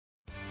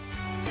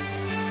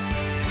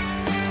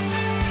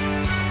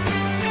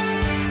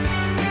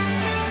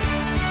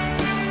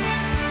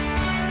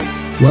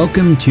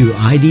Welcome to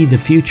ID the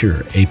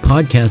Future, a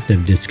podcast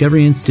of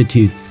Discovery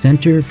Institute's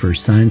Center for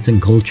Science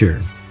and Culture.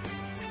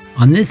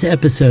 On this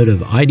episode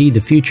of ID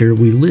the Future,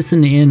 we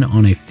listen in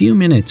on a few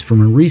minutes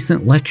from a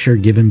recent lecture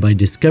given by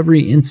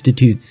Discovery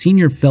Institute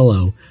Senior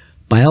Fellow,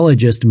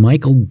 biologist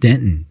Michael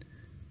Denton.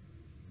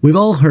 We've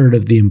all heard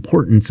of the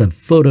importance of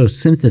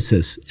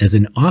photosynthesis as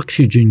an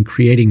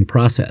oxygen-creating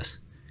process.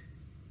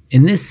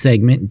 In this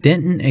segment,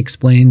 Denton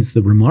explains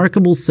the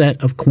remarkable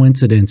set of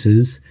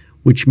coincidences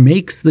which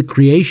makes the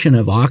creation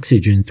of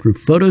oxygen through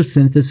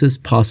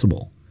photosynthesis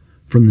possible,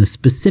 from the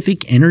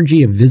specific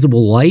energy of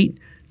visible light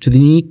to the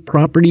unique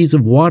properties of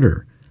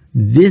water.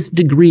 This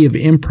degree of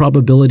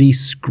improbability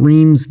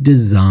screams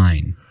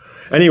design.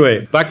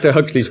 Anyway, back to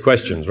Huxley's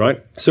questions,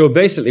 right? So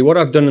basically what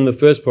I've done in the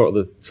first part of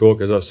the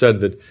talk is I've said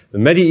that the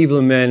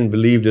medieval men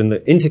believed in the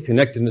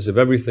interconnectedness of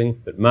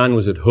everything, that man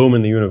was at home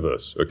in the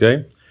universe,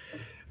 okay?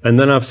 And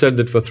then I've said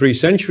that for 3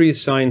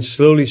 centuries, science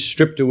slowly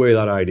stripped away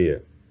that idea.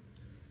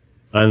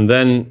 And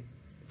then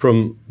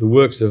from the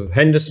works of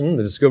Henderson,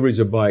 the discoveries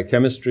of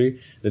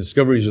biochemistry, the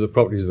discoveries of the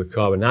properties of the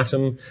carbon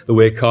atom, the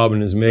way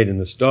carbon is made in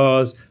the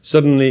stars,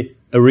 suddenly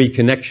a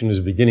reconnection is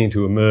beginning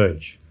to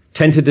emerge.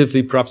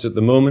 Tentatively, perhaps at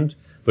the moment,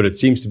 but it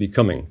seems to be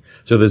coming.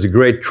 So there's a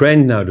great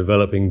trend now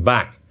developing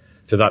back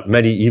to that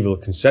medieval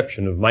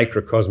conception of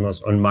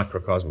microcosmos and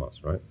macrocosmos,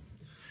 right?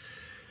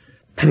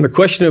 And the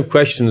question of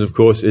questions, of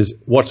course, is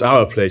what's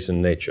our place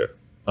in nature?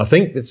 I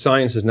think that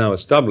science is now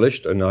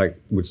established, and I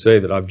would say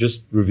that I've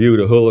just reviewed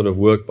a whole lot of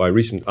work by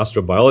recent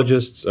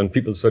astrobiologists and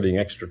people studying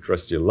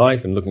extraterrestrial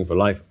life and looking for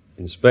life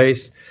in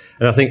space.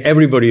 And I think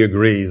everybody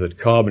agrees that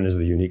carbon is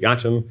the unique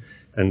atom,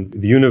 and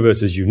the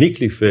universe is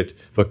uniquely fit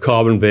for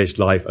carbon-based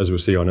life as we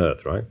see on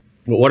Earth, right?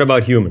 But what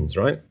about humans,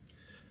 right?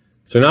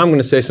 So now I'm going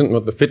to say something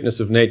about the fitness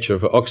of nature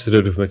for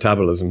oxidative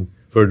metabolism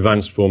for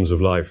advanced forms of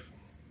life.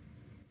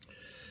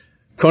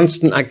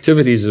 Constant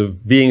activities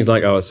of beings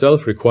like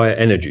ourselves require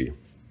energy.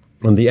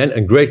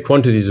 And great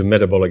quantities of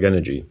metabolic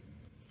energy.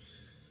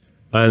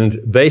 And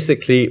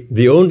basically,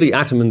 the only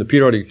atom in the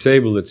periodic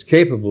table that's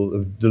capable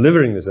of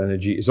delivering this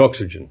energy is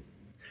oxygen.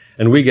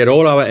 And we get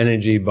all our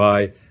energy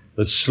by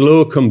the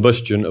slow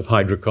combustion of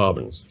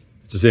hydrocarbons.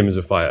 It's the same as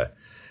a fire.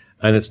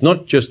 And it's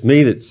not just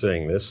me that's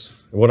saying this.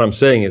 What I'm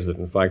saying is that,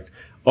 in fact,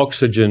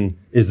 oxygen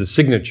is the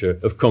signature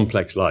of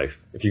complex life.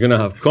 If you're going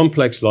to have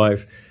complex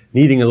life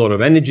needing a lot of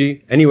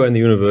energy anywhere in the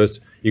universe,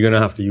 you're going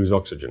to have to use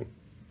oxygen.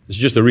 It's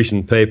just a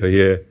recent paper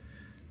here,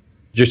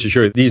 just to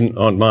show you, these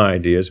aren't my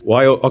ideas,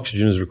 why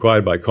oxygen is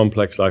required by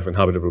complex life on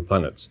habitable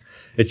planets.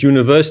 It's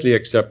universally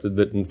accepted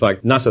that, in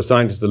fact, NASA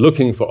scientists are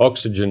looking for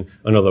oxygen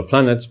on other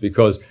planets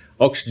because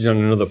oxygen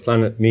on another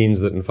planet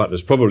means that, in fact,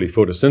 there's probably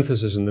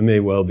photosynthesis and there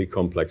may well be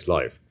complex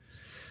life.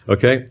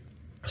 Okay?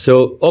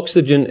 So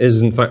oxygen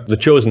is, in fact, the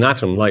chosen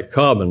atom, like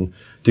carbon,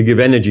 to give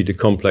energy to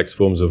complex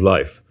forms of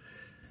life.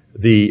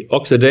 The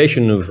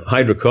oxidation of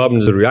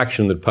hydrocarbons is a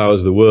reaction that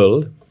powers the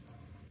world.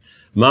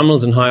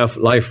 Mammals and higher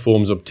life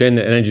forms obtain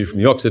their energy from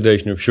the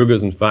oxidation of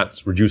sugars and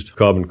fats, reduced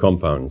carbon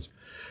compounds.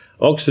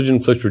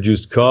 Oxygen plus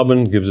reduced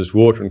carbon gives us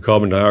water and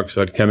carbon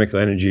dioxide, chemical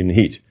energy and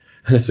heat.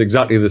 And it's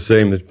exactly the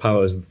same that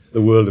powers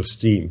the world of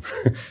steam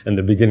and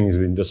the beginnings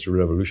of the Industrial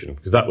Revolution,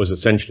 because that was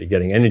essentially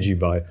getting energy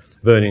by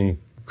burning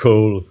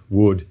coal,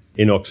 wood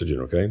in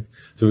oxygen, okay?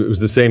 So it was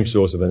the same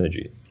source of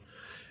energy.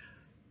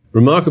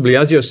 Remarkably,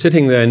 as you're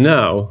sitting there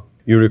now,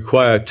 you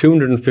require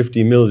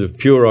 250 mils of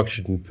pure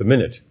oxygen per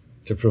minute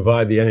to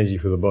provide the energy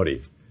for the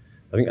body.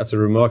 I think that's a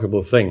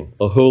remarkable thing.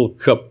 A whole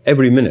cup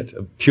every minute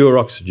of pure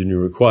oxygen you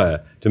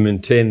require to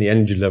maintain the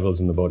energy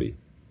levels in the body.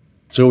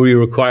 So we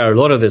require a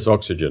lot of this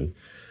oxygen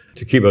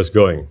to keep us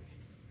going.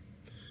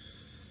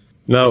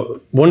 Now,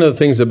 one of the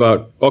things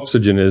about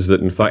oxygen is that,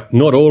 in fact,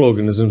 not all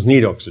organisms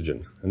need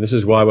oxygen. And this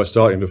is why we're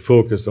starting to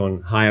focus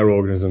on higher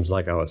organisms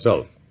like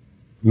ourselves.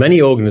 Many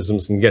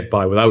organisms can get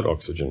by without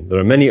oxygen. There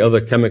are many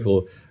other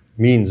chemical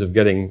means of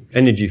getting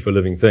energy for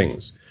living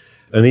things.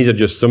 And these are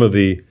just some of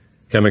the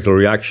chemical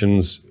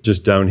reactions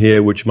just down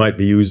here, which might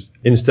be used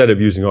instead of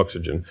using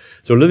oxygen.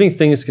 So living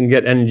things can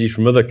get energy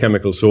from other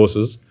chemical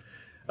sources,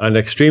 and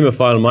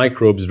extremophile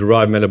microbes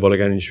derive metabolic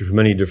energy from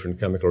many different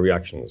chemical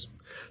reactions.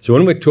 So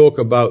when we talk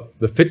about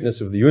the fitness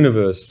of the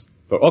universe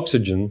for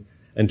oxygen,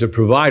 and to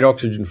provide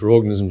oxygen for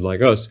organisms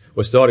like us,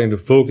 we're starting to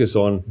focus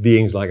on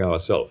beings like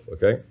ourselves,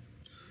 okay?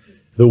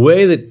 The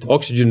way that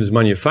oxygen is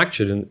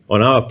manufactured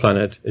on our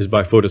planet is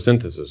by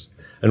photosynthesis.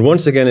 And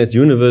once again, it's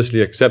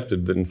universally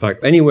accepted that, in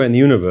fact, anywhere in the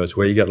universe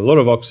where you get a lot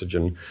of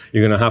oxygen,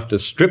 you're going to have to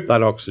strip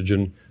that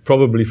oxygen,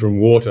 probably from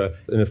water,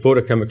 in a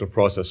photochemical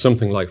process,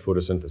 something like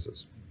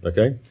photosynthesis.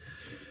 Okay?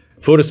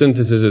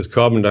 Photosynthesis is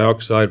carbon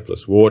dioxide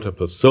plus water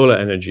plus solar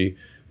energy,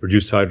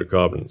 produced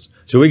hydrocarbons.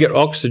 So we get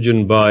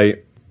oxygen by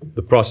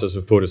the process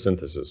of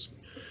photosynthesis.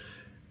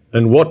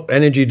 And what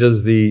energy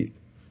does the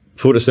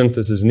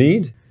photosynthesis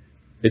need?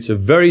 It's a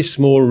very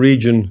small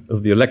region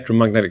of the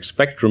electromagnetic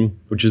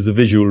spectrum, which is the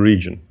visual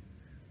region.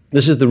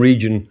 This is the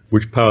region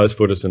which powers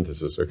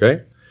photosynthesis,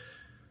 okay?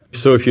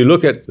 So if you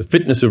look at the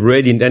fitness of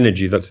radiant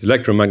energy, that's the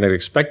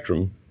electromagnetic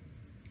spectrum,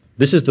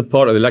 This is the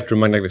part of the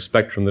electromagnetic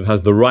spectrum that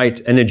has the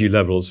right energy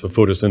levels for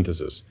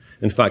photosynthesis.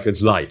 In fact,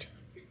 it's light.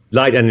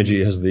 Light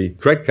energy has the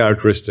correct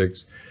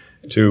characteristics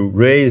to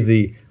raise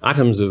the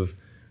atoms of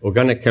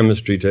organic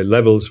chemistry to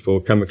levels for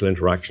chemical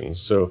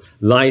interactions. So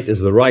light is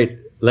the right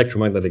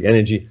electromagnetic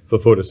energy for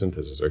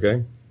photosynthesis,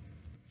 okay?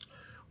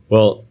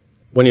 Well,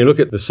 when you look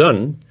at the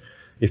sun,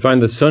 you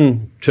find the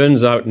sun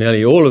turns out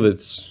nearly all of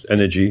its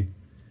energy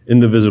in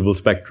the visible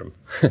spectrum.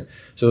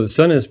 So the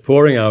sun is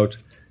pouring out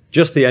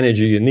just the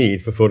energy you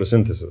need for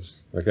photosynthesis,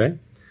 okay?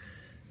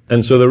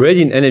 And so the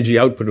radiant energy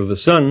output of the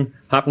sun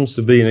happens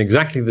to be in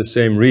exactly the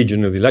same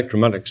region of the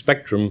electromagnetic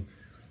spectrum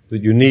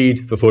that you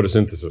need for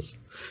photosynthesis.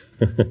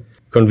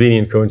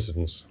 Convenient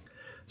coincidence.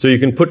 So you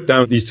can put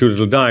down these two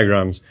little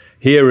diagrams.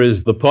 Here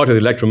is the part of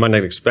the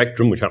electromagnetic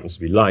spectrum, which happens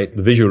to be light,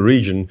 the visual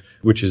region,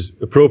 which is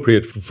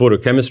appropriate for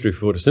photochemistry,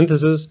 for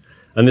photosynthesis,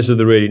 and this is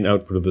the radiant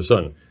output of the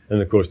sun.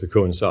 And of course, they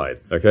coincide,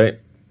 okay?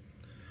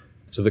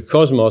 So the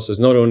cosmos is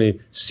not only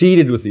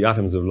seeded with the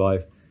atoms of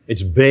life,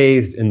 it's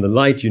bathed in the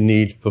light you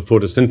need for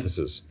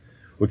photosynthesis,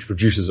 which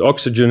produces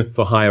oxygen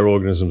for higher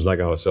organisms like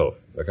ourselves,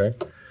 okay?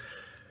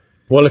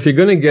 Well, if you're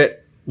going to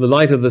get the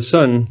light of the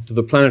sun to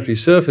the planetary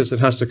surface, it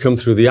has to come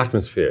through the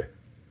atmosphere.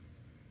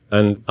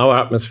 And our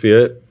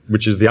atmosphere,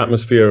 which is the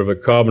atmosphere of a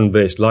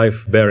carbon-based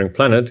life-bearing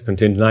planet,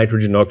 contains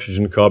nitrogen,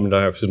 oxygen, carbon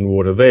dioxide, and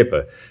water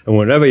vapor. And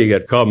whenever you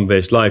get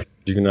carbon-based life,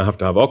 you're going to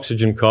have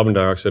oxygen, carbon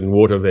dioxide, and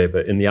water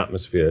vapor in the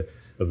atmosphere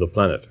of the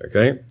planet,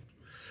 okay?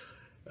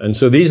 And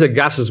so these are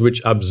gases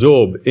which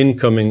absorb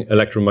incoming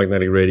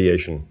electromagnetic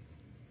radiation.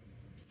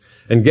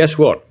 And guess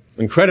what?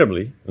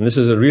 Incredibly, and this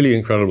is a really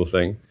incredible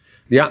thing,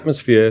 the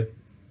atmosphere,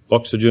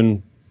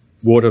 oxygen,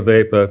 water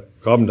vapor,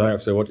 carbon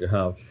dioxide, what you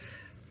have,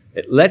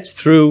 it lets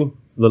through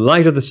the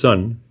light of the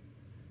sun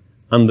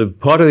and the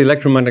part of the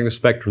electromagnetic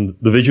spectrum,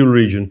 the visual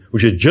region,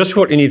 which is just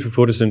what you need for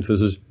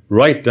photosynthesis,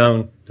 right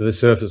down to the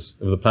surface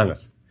of the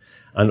planet.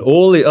 And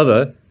all the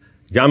other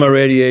gamma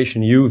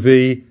radiation,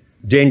 UV,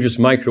 dangerous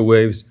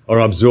microwaves are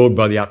absorbed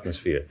by the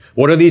atmosphere.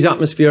 What are these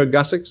atmospheric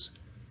gases?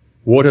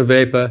 Water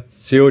vapor,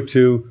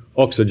 CO2,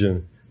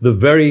 oxygen, the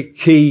very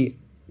key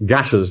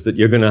gases that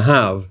you're going to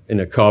have in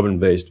a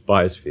carbon-based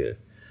biosphere.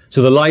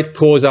 So the light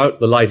pours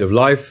out the light of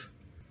life,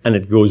 and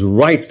it goes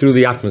right through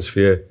the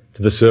atmosphere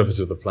to the surface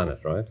of the planet,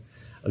 right?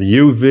 And the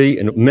UV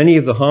and many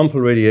of the harmful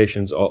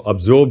radiations are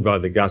absorbed by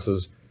the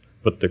gases,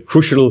 but the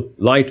crucial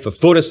light for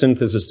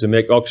photosynthesis to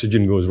make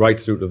oxygen goes right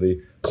through to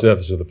the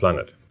surface of the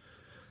planet.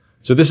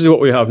 So this is what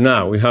we have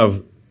now. We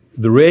have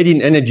the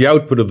radiant energy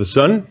output of the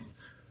sun.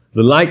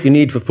 The light you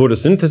need for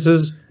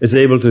photosynthesis is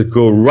able to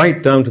go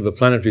right down to the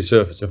planetary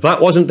surface. If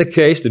that wasn't the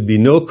case, there'd be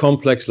no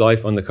complex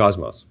life on the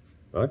cosmos,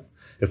 right?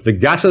 If the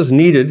gases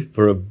needed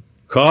for a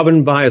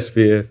carbon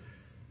biosphere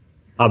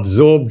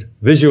absorbed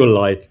visual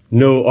light,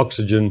 no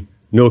oxygen,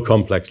 no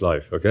complex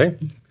life, okay?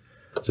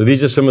 So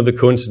these are some of the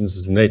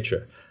coincidences of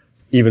nature.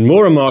 Even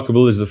more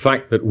remarkable is the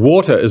fact that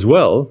water as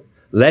well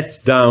lets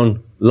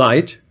down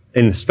light,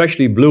 and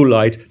especially blue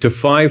light, to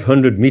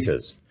 500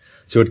 meters.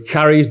 So it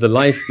carries the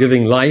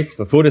life-giving light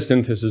for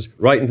photosynthesis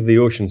right into the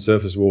ocean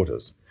surface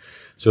waters,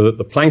 so that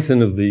the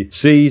plankton of the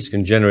seas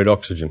can generate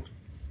oxygen.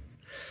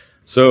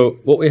 So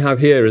what we have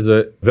here is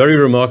a very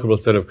remarkable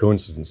set of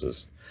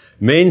coincidences.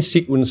 Main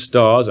sequence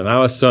stars and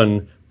our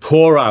sun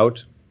pour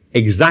out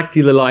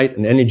exactly the light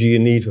and energy you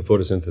need for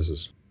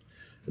photosynthesis.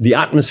 The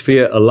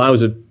atmosphere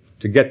allows it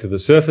to get to the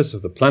surface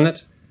of the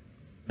planet,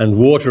 and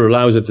water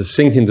allows it to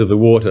sink into the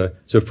water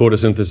so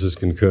photosynthesis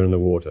can occur in the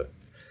water.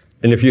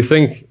 And if you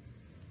think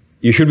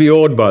you should be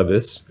awed by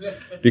this,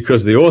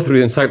 because the author of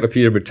the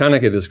Encyclopedia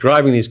Britannica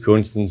describing these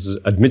coincidences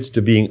admits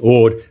to being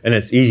awed, and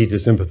it's easy to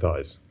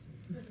sympathize.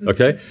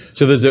 Okay?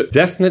 So there's a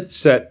definite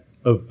set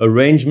of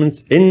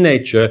arrangements in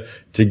nature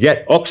to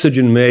get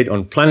oxygen made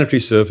on planetary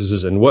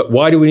surfaces. And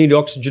why do we need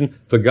oxygen?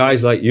 For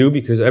guys like you,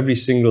 because every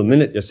single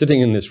minute you're sitting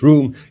in this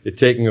room, you're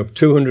taking up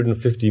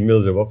 250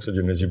 mils of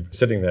oxygen as you're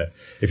sitting there.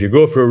 If you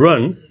go for a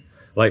run,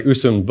 like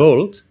Usain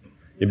Bolt,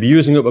 you'd be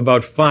using up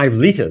about 5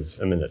 liters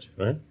a minute,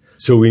 right?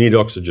 So we need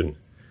oxygen.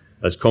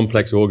 As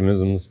complex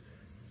organisms,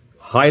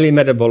 highly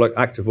metabolic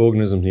active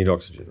organisms need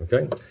oxygen,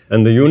 okay?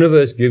 And the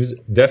universe gives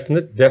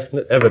definite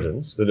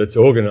evidence that it's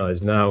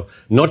organized now,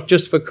 not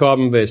just for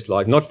carbon-based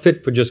life, not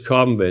fit for just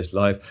carbon-based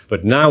life,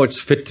 but now it's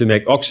fit to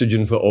make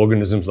oxygen for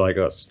organisms like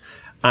us.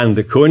 And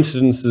the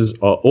coincidences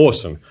are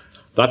awesome.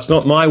 That's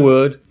not my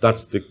word,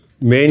 that's the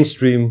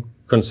mainstream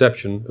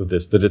conception of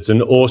this, that it's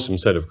an awesome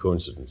set of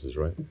coincidences,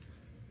 right?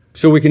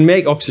 So we can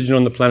make oxygen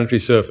on the planetary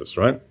surface,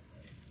 right?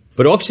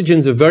 But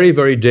oxygen's a very,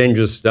 very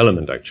dangerous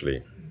element,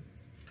 actually.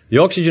 The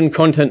oxygen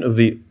content of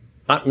the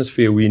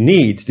atmosphere we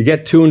need to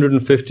get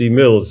 250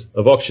 mils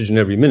of oxygen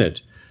every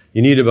minute,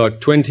 you need about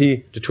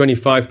 20 to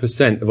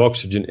 25% of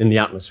oxygen in the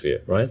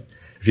atmosphere, right?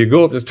 If you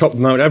go up to the top of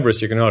Mount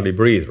Everest, you can hardly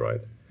breathe,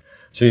 right?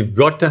 So you've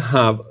got to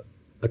have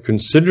a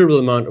considerable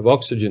amount of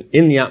oxygen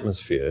in the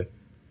atmosphere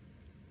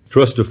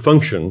for us to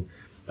function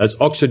as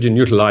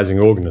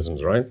oxygen-utilizing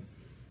organisms, right?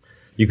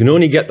 You can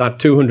only get that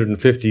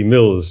 250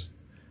 mils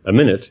a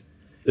minute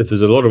if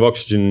there's a lot of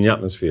oxygen in the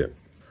atmosphere.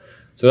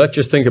 So let's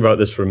just think about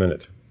this for a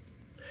minute.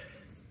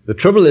 The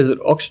trouble is that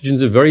oxygen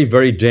is a very,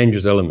 very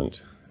dangerous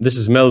element. This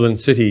is Melbourne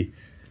City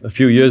a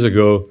few years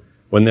ago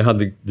when they had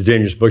the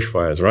dangerous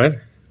bushfires, right?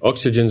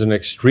 Oxygen is an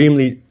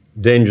extremely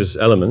dangerous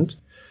element.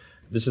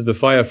 This is the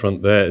fire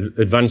front there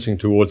advancing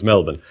towards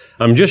Melbourne.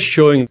 I'm just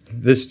showing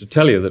this to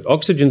tell you that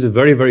oxygen is a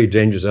very, very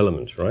dangerous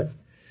element, right?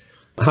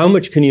 How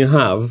much can you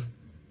have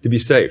to be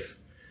safe?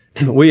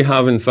 We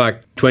have, in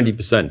fact,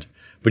 20%.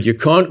 But you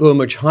can't go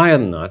much higher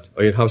than that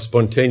or you'd have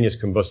spontaneous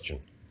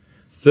combustion.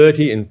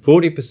 30 and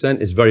 40%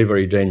 is very,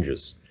 very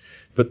dangerous.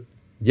 But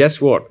guess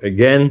what?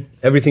 Again,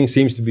 everything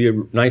seems to be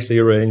nicely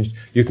arranged.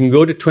 You can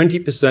go to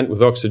 20%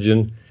 with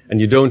oxygen and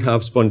you don't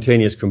have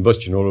spontaneous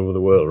combustion all over the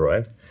world,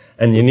 right?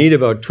 And you need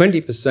about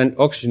 20%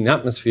 oxygen in the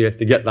atmosphere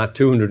to get that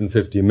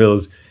 250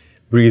 mils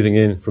breathing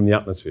in from the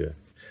atmosphere.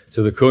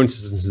 So the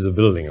coincidences are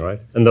building,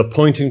 right? And they're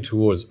pointing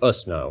towards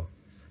us now.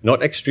 Not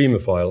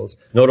extremophiles,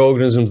 not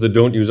organisms that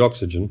don't use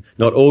oxygen,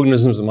 not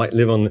organisms that might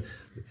live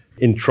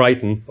in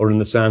Triton or in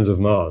the sands of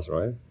Mars,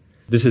 right?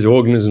 This is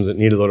organisms that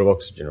need a lot of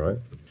oxygen, right?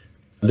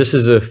 This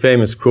is a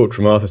famous quote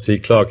from Arthur C.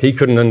 Clarke. He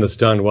couldn't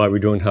understand why we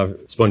don't have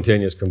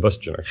spontaneous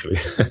combustion, actually.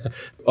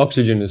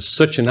 Oxygen is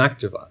such an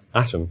active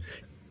atom.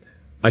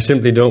 I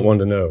simply don't want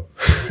to know.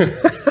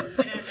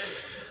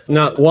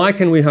 Now, why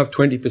can we have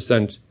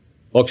 20%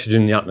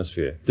 oxygen in the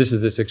atmosphere? This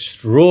is this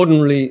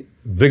extraordinarily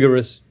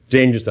vigorous,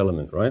 dangerous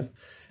element, right?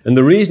 And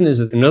the reason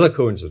is another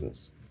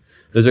coincidence.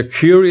 There's a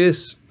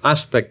curious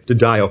aspect to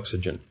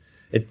dioxygen.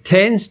 It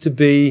tends to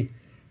be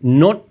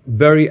not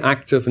very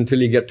active until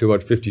you get to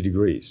about 50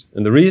 degrees.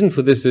 And the reason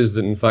for this is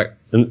that, in fact,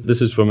 and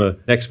this is from an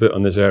expert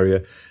on this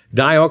area,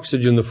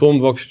 dioxygen, the form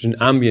of oxygen,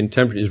 ambient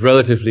temperature, is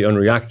relatively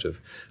unreactive.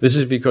 This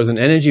is because an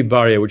energy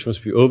barrier which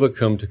must be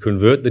overcome to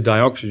convert the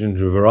dioxygen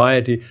to a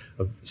variety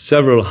of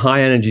several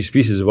high-energy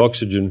species of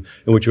oxygen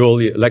in which all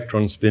the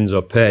electron spins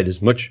are paired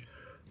is much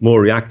more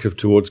reactive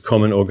towards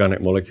common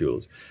organic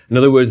molecules. In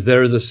other words,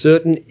 there is a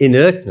certain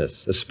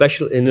inertness, a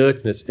special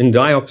inertness in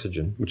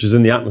dioxygen, which is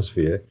in the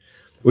atmosphere,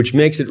 which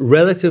makes it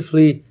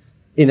relatively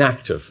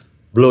inactive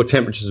below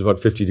temperatures of about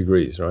 50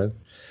 degrees, right?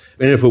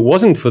 And if it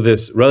wasn't for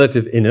this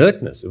relative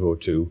inertness of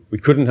O2, we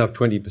couldn't have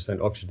 20%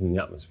 oxygen in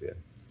the atmosphere.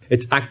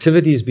 Its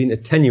activity has been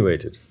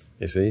attenuated,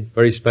 you see,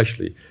 very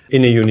specially,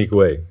 in a unique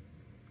way.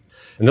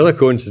 Another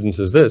coincidence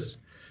is this.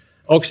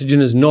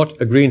 Oxygen is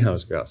not a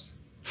greenhouse gas.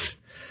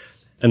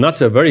 And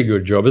that's a very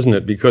good job, isn't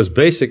it? Because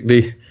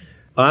basically,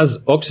 as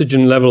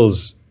oxygen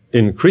levels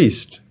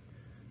increased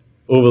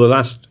over the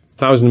last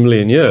 1,000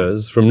 million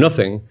years, from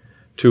nothing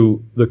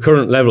to the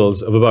current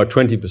levels of about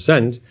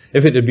 20%,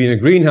 if it had been a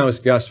greenhouse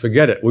gas,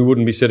 forget it, we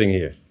wouldn't be sitting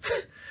here.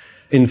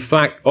 In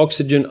fact,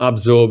 oxygen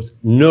absorbs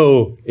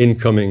no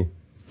incoming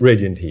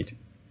radiant heat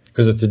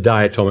because it's a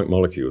diatomic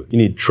molecule. You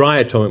need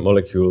triatomic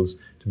molecules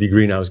to be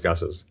greenhouse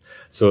gases.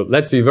 So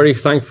let's be very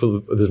thankful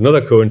that there's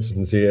another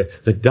coincidence here,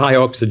 that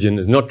dioxygen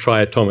is not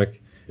triatomic,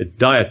 it's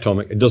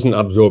diatomic, it doesn't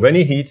absorb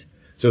any heat.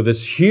 So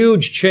this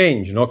huge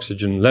change in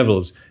oxygen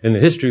levels in the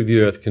history of the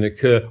Earth can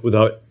occur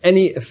without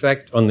any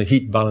effect on the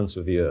heat balance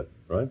of the Earth,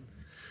 right?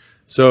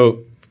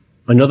 So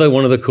another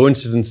one of the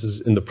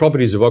coincidences in the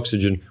properties of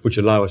oxygen which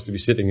allow us to be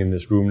sitting in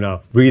this room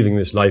now, breathing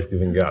this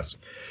life-giving gas.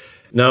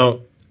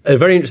 Now, a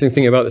very interesting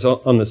thing about this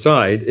on the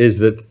side is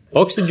that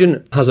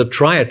oxygen has a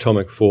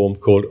triatomic form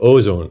called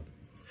ozone.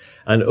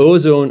 And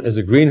ozone is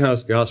a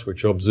greenhouse gas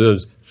which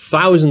absorbs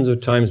thousands of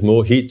times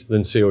more heat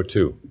than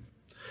CO2.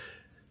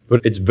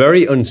 But it's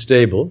very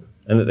unstable,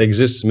 and it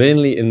exists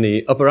mainly in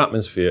the upper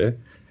atmosphere,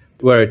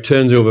 where it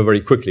turns over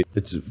very quickly.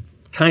 It's a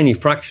tiny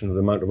fraction of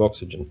the amount of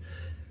oxygen.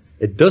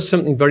 It does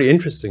something very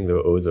interesting,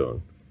 though,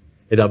 ozone.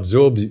 It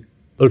absorbs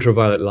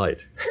ultraviolet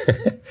light.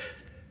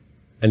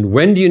 And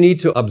when do you need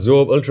to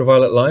absorb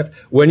ultraviolet light?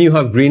 When you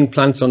have green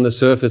plants on the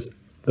surface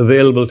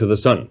available to the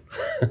sun.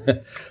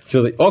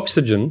 So the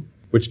oxygen,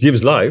 which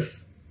gives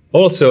life,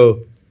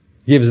 also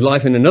gives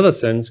life in another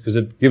sense because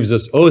it gives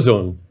us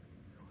ozone,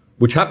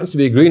 which happens to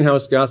be a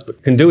greenhouse gas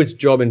but can do its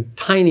job in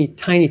tiny,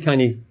 tiny,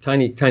 tiny,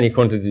 tiny, tiny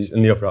quantities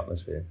in the upper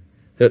atmosphere.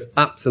 So it's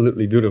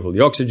absolutely beautiful. The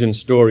oxygen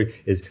story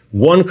is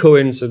one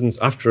coincidence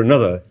after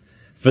another,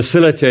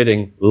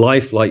 facilitating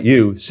life like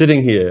you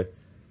sitting here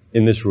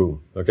in this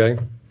room, okay?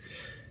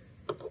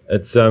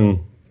 It's,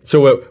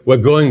 so we're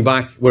going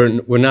back,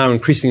 we're now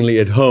increasingly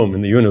at home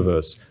in the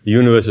universe. The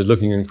universe is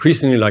looking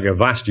increasingly like a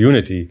vast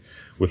unity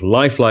with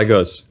life like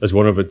us as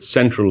one of its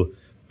central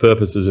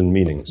purposes and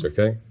meanings,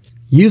 okay?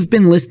 You've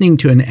been listening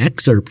to an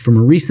excerpt from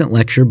a recent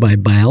lecture by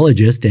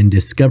biologist and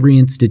Discovery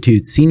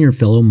Institute Senior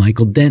Fellow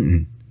Michael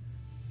Denton.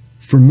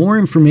 For more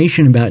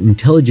information about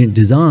intelligent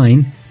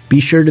design, be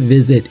sure to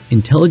visit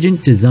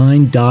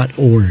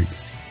intelligentdesign.org.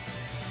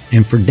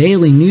 And for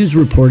daily news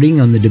reporting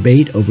on the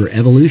debate over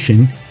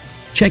evolution,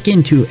 check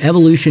into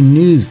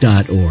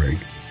evolutionnews.org.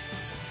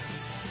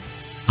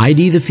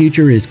 ID the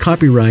Future is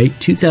copyright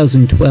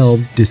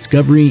 2012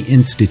 Discovery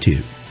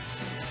Institute.